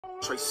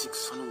Trey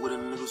 600 with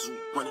them niggas who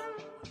run it.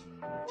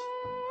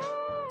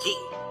 Yeah,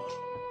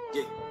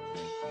 yeah,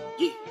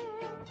 yeah,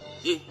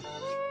 yeah,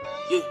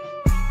 yeah,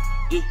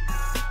 yeah.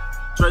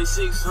 Trey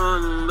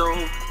 600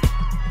 though,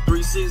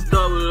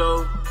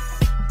 3600.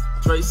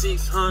 Trey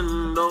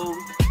 600 though,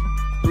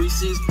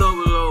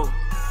 3600.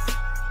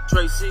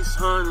 Trey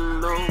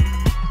 600 though,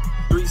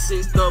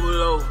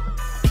 3600.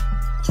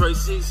 Trey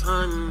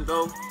 600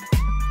 though,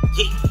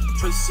 yeah.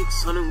 Trey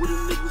 600 with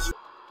them niggas who.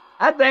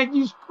 I think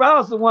you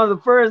crossed one of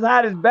the first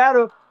hottest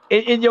battles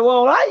in your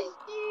own life.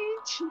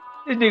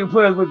 This nigga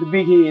put us with the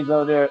big heads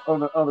on there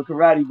on the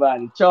karate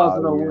body.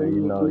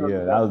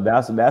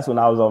 Charleston, that's when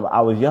I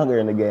was younger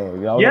in the game.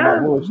 You know, I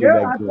told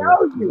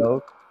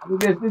you.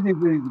 This nigga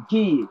was a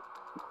kid.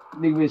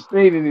 Nigga been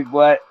streaming me,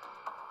 boy.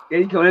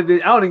 He come up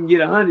there, I don't even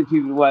get 100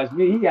 people to watch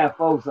me. He got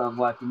 4 something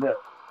watching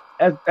up.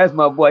 That's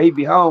my boy. He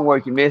be home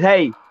working, man.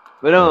 Hey,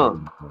 but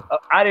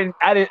I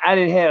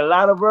didn't have a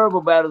lot of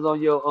verbal battles on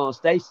your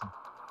station.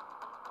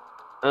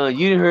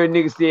 You didn't hear a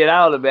nigga say it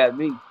all about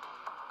me.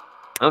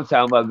 I'm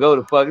talking about go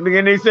to fuck.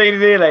 Nigga say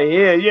it like,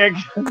 yeah.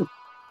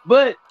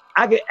 But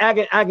I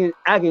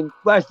can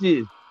watch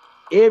this.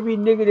 Every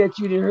nigga that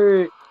you done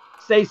heard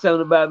say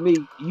something about me,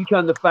 you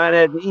come to find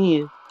out at the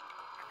end,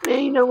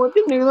 man, you know what?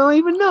 Them niggas don't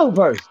even know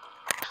Percy.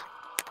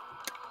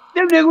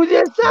 Them niggas was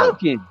just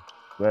talking.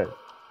 Right.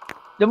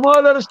 The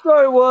moral of the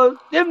story was,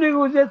 them niggas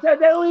was just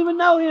talking. They don't even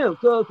know him.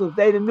 Cause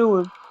they done knew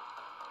him.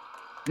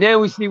 Now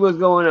we see what's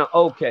going on.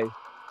 Okay.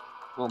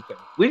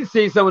 We done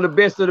see some of the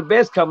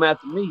best come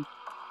after me.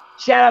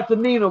 Shout out to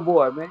Nino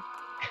boy, man.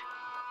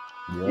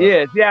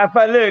 Yeah, see how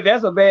I look,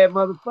 that's a bad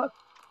motherfucker.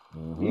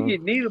 You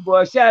get Nino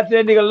boy. Shout out to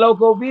that nigga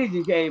Loco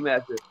Vision came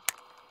after.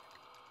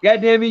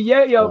 Goddamn it,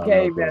 Yo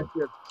came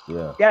after.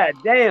 Yeah.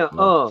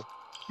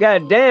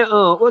 Goddamn,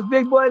 what's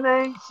big boy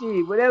name?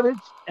 Shit, whatever.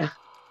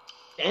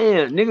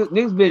 Damn,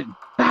 niggas been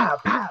pow.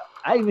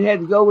 I even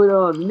had to go with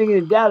the nigga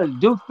in Dallas,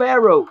 Duke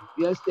Pharaoh.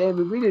 You understand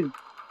me? We didn't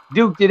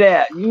duked it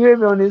out. You hear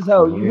me on this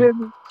hoe? You hear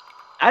me?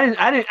 I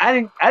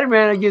didn't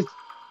ran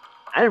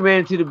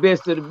into the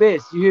best of the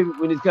best. You hear me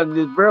when it comes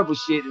to this verbal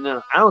shit, and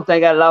I don't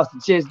think I lost the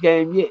chess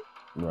game yet.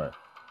 Right.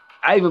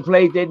 I even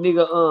played that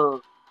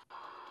nigga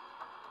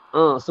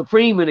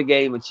Supreme in a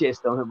game of chess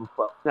on him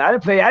before. I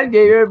didn't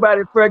give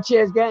everybody for a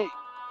chess game.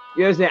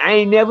 You know what I'm saying? I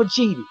ain't never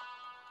cheated,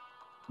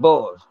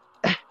 boys,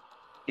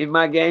 in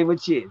my game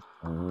of chess.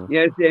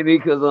 You understand me?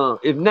 Because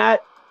if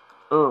not,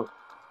 the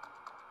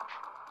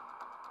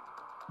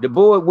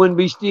board wouldn't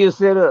be still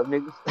set up,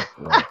 niggas.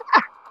 Right.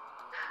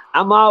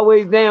 I'm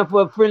always down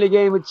for a friendly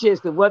game of chess,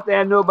 because one thing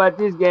I know about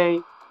this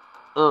game,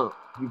 you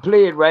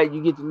play it right,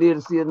 you get to live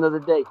to see another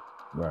day.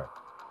 Right.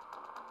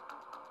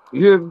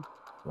 You hear me?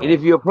 Right. And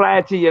if you apply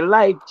it to your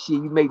life,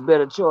 shit, you make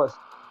better choices.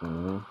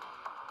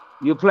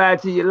 You apply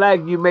it to your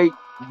life, you make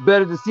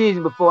better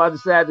decisions before I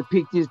decide to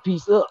pick this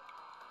piece up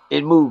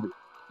and move it.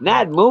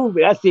 Not move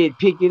it, I said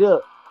pick it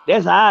up.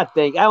 That's how I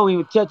think. I don't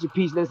even touch a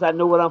piece unless I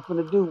know what I'm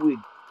finna do with it.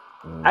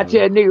 I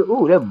tell a nigga,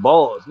 ooh, that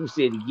balls. You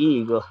said it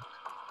again, bro.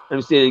 Let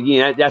me say it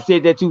again. I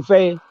said that too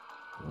fast.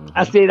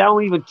 I said I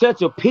don't even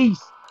touch a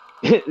piece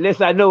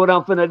unless I know what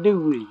I'm finna do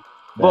with it.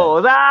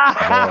 Balls.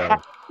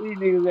 These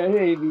niggas out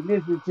here be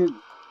listening to me.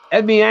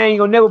 That mean I ain't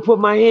gonna never put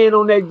my hand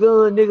on that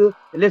gun, nigga,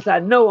 unless I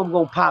know I'm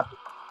gonna pop it.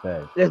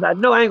 Unless I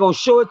know I ain't gonna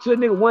show it to a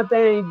nigga. One thing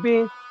I ain't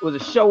been was a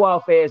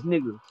show-off ass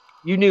nigga.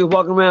 You niggas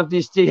walking around with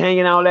this shit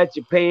hanging all out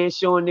your pants,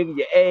 showing nigga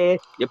your ass,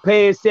 your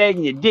pants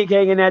sagging, your dick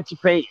hanging out your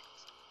pants.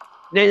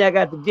 Now y'all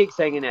got the dicks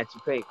hanging at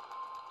your pants.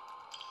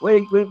 Where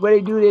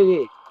they do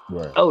that at?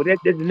 Right. Oh, that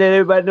let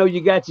everybody know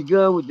you got your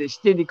gun with the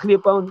extended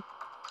clip on it.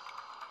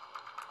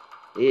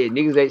 Yeah,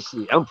 niggas that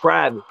shit. I'm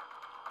private.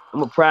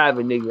 I'm a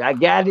private nigga. I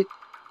got it,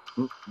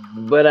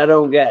 but I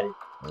don't got it.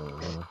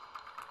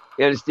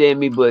 You understand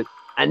me? But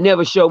I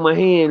never show my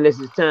hand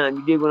unless it's time.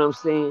 You dig what I'm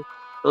saying?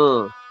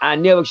 I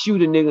never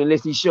shoot a nigga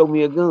unless he show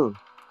me a gun.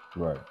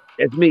 Right.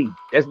 That's me.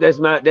 That's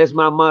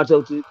my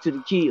motto to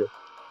the kill.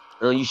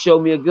 You show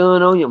me a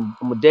gun on you, I'm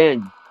gonna damn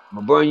you. I'm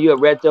gonna burn you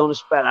up right there on the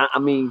spot. I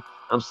mean,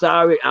 I'm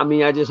sorry. I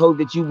mean, I just hope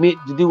that you meant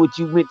to do what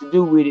you meant to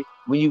do with it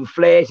when you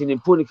flash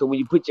and put it. Cause when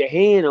you put your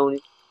hand on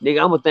it, nigga,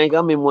 I'm gonna think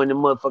I'm in one of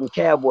them motherfucking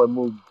cowboy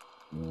movies.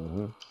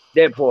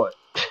 That part.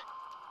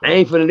 I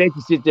ain't finna let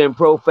you sit there and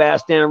profile,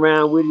 stand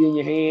around with it in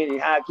your hand and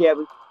high cap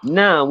it.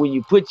 Nah, when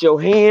you put your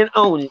hand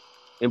on it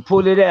and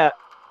pull it out,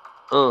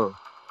 the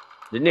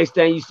next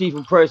thing you see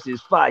from Percy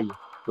is fire.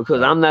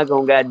 Because I'm not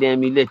gonna goddamn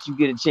me let you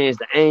get a chance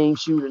to aim,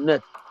 shoot, or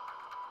nothing.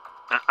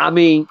 I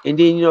mean, and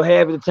then you know,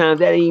 half of the time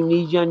that ain't even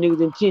these young niggas'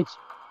 intention.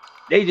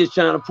 They just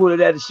trying to pull it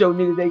out to show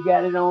niggas they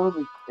got it on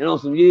them and on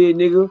some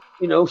nigga,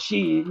 you know, shit,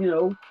 you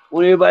know,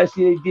 when everybody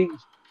see they dick,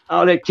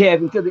 all that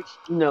capping, because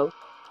you know,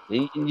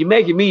 and you're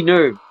making me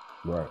nervous.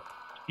 Right.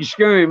 You're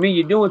scaring me.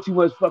 You're doing too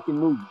much fucking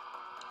moving.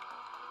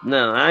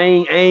 No, I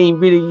ain't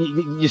really.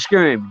 You're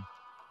scaring me.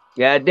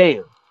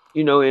 Goddamn,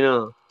 you know,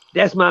 and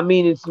that's my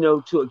meaning, you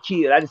know, to a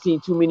kid. I just seen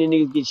too many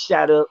niggas get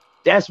shot up.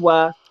 That's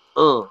why,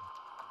 I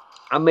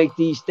make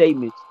these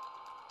statements.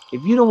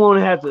 If you don't want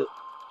to have to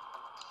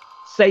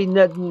say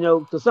nothing, you know,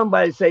 because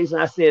somebody say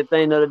something. I said a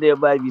thing the other day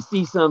about if you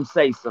see something,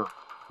 say something.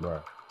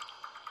 Right.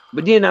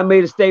 But then I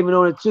made a statement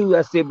on it too.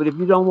 I said, but if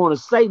you don't want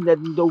to say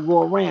nothing, don't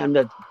go around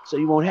nothing. So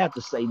you won't have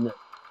to say nothing.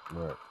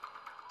 Right.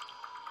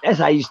 That's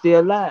how you stay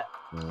alive.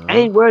 Mm-hmm. I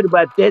ain't worried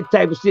about that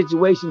type of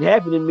situation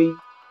happening to me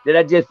that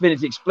I just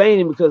finished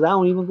explaining because I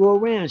don't even go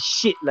around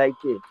shit like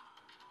this.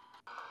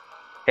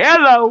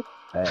 Hello.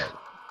 Hey.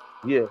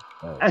 Yeah.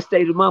 Hey. I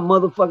stayed with my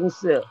motherfucking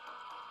self.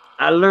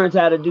 I learned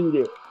how to do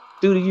that.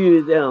 Through the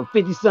years,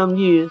 50-something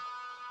years,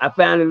 I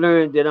finally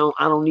learned that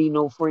I don't need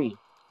no friend.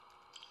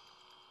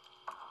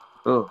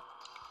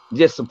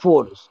 Just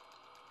supporters.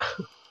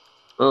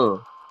 A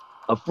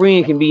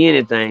friend can be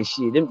anything.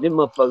 Shit, them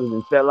motherfuckers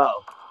done fell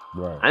off.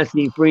 Right. I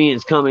seen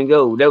friends come and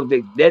go.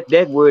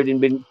 That word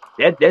ain't been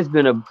that's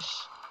been a.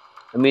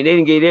 I mean, they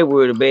didn't give that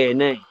word a bad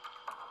name.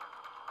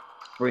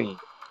 Friend,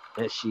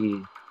 that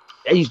shit.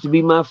 That used to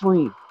be my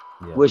friend.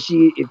 Yeah. Well,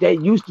 shit, if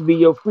that used to be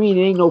your friend,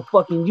 it ain't no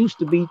fucking used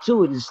to be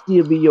to it. It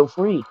still be your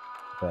friend.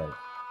 Right.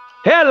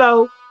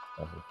 Hello.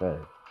 That's a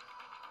fact.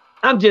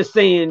 I'm just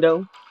saying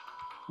though.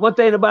 One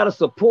thing about a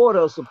supporter,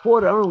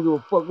 I don't give a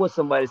fuck what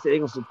somebody say. They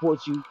gonna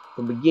support you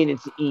from beginning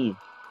to end.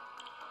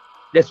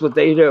 That's what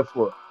they there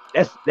for.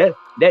 That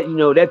you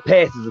know that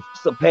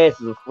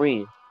surpasses a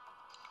friend.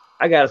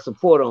 I got a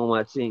supporter on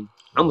my team.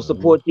 I'm gonna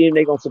support them.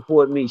 They gonna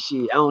support me.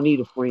 Shit, I don't need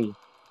a friend.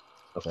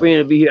 A friend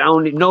will be here. I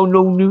don't need no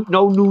new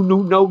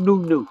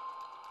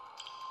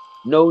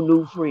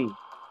friend.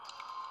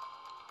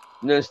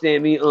 You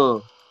understand me?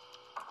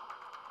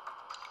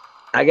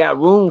 I got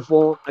room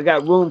for them. I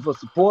got room for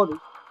supporters.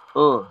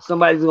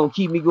 Somebody's gonna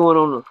keep me going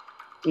on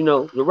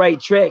the right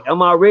track.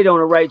 I'm already on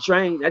the right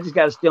train. I just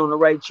gotta stay on the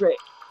right track.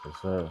 Yes,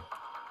 sir.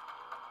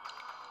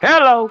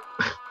 Hello.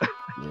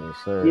 Yes,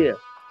 sir. Yeah.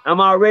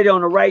 I'm already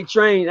on the right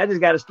train. I just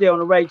gotta stay on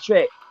the right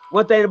track.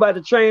 One thing about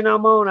the train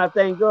I'm on, I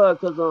thank God,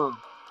 because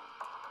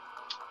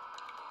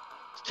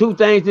two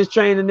things this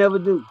train will never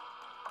do.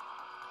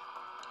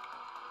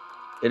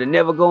 It'll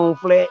never go on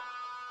flat.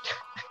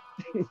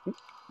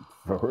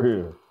 For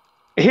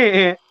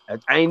real.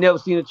 I ain't never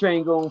seen a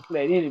train go on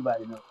flat.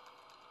 Anybody know?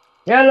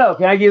 Hello,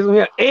 can I get some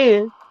here?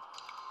 And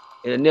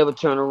it'll never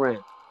turn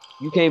around.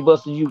 You can't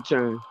bust a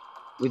U-turn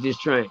with this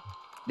train.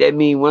 That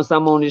means once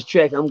I'm on this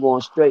track, I'm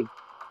going straight.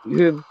 You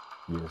hear me?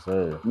 Yes,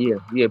 sir.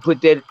 Yeah.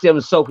 Put that, tell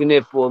them soak in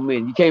there for a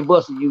minute. You can't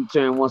bust a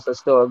U-turn once I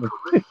start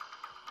going.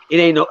 It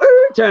ain't no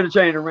turn the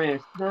train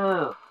around.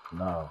 No.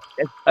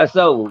 That's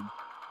over.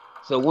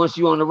 So once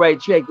you on the right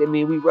track, that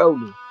means we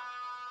rolling.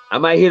 I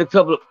might hit a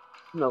couple of,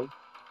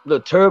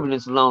 little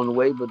turbulence along the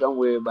way, but don't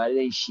worry about it.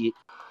 It ain't shit.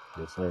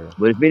 Yes, sir.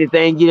 But if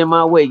anything get in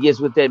my way, guess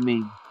what that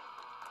means?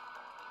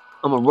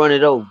 I'm gonna run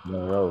it over.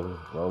 Roll.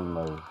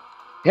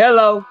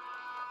 Hello.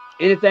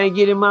 Anything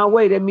get in my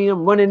way, that means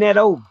I'm running that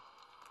over.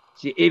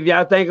 See, if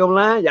y'all think I'm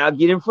lying, y'all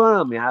get in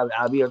front of me.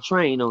 I'll be a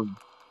train on you.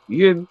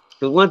 You hear me?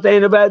 Because one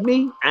thing about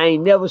me, I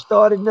ain't never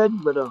started nothing,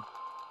 but I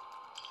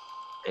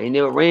ain't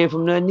never ran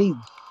from nothing either.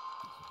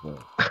 Yeah.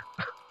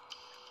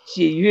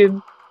 Shit, you hear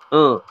me?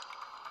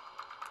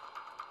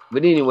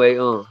 But anyway,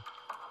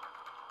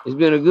 it's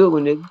been a good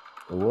one, nigga.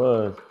 It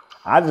was.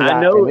 I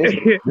know.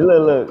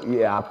 Look,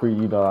 yeah, I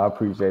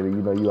appreciate it.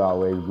 You know, you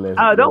always blessed.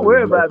 Oh, don't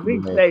worry about me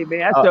today,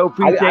 man. I so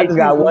appreciate I just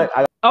got one.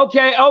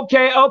 Okay.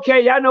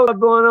 Y'all know what's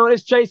going on.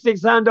 It's Trey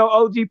 600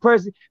 OG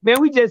Percy. Man,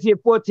 we just hit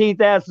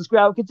 14,000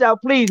 subscribers. Could y'all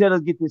please let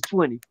us get this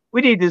 20?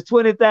 We need this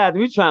 20,000.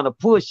 We trying to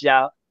push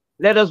y'all.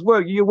 Let us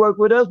work. You work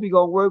with us, we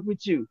gonna work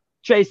with you.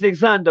 Trey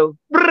 600.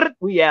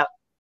 We out.